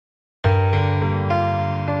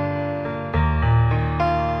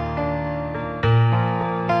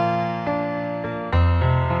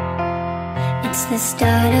the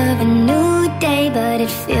start of a new day, but it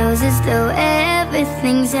feels as though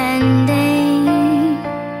everything's ending.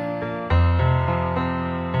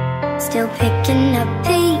 Still picking up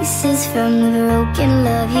pieces from the broken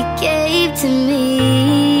love you gave to me.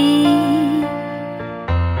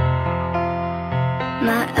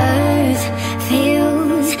 My earth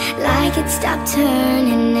feels like it stopped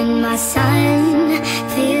turning, and my sun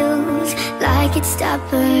feels like it stopped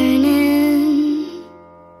burning.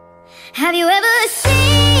 Have you ever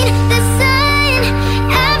seen the sun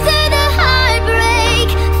after the heartbreak,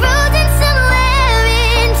 frozen somewhere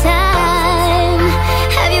in time?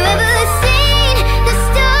 Have you ever seen the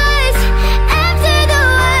stars after the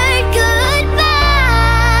word goodbye?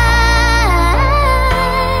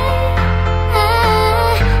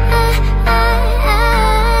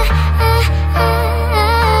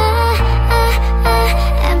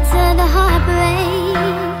 After the heartbreak,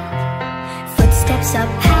 footsteps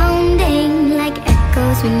are pounding like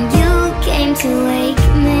echoes when you came to wake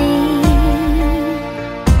me.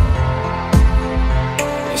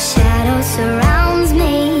 The shadow surrounds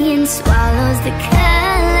me and swallows the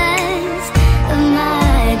colors of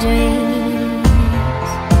my dreams.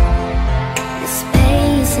 The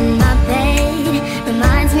space in my bed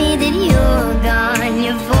reminds me that you're gone.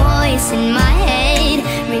 Your voice in my head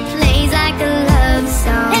replays like a love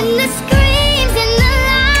song. And the screams and the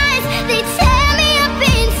lies, they tear me up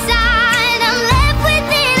inside. I'm left with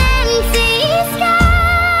an empty sky.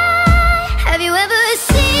 Have you ever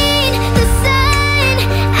seen the sun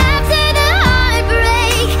after the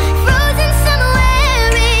heartbreak, frozen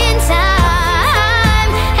somewhere in time?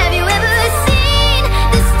 Have you ever seen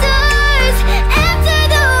the stars after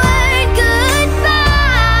the word goodbye?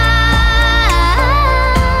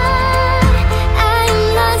 I'm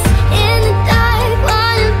lost in the dark,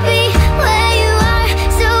 wanna be where you are.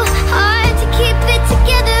 So hard to keep it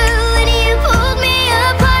together when you pulled me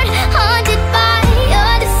apart. Haunted by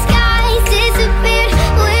your disguise, disappeared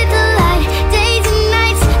with the light. Days and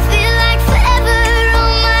nights feel like forever.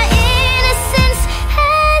 All my innocence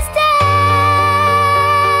has died.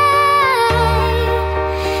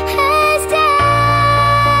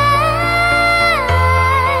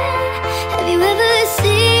 Have you ever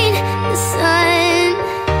seen the sun?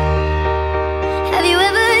 Have you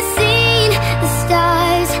ever seen the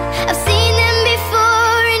stars? I've seen them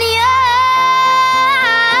before in your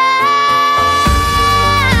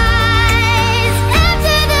eyes.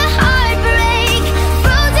 After the heartbreak,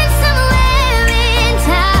 frozen somewhere in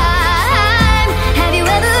time. Have you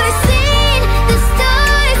ever seen the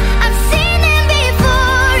stars? I've seen them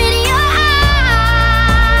before in your eyes.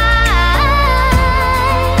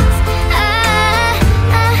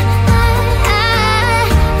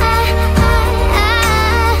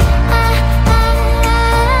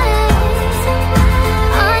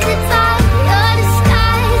 Haunted by your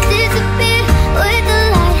disguise, disappeared with the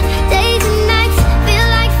light. Days and nights feel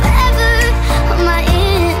like forever. All my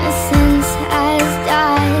innocence has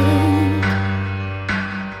died.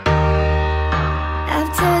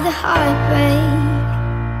 After the heartbreak,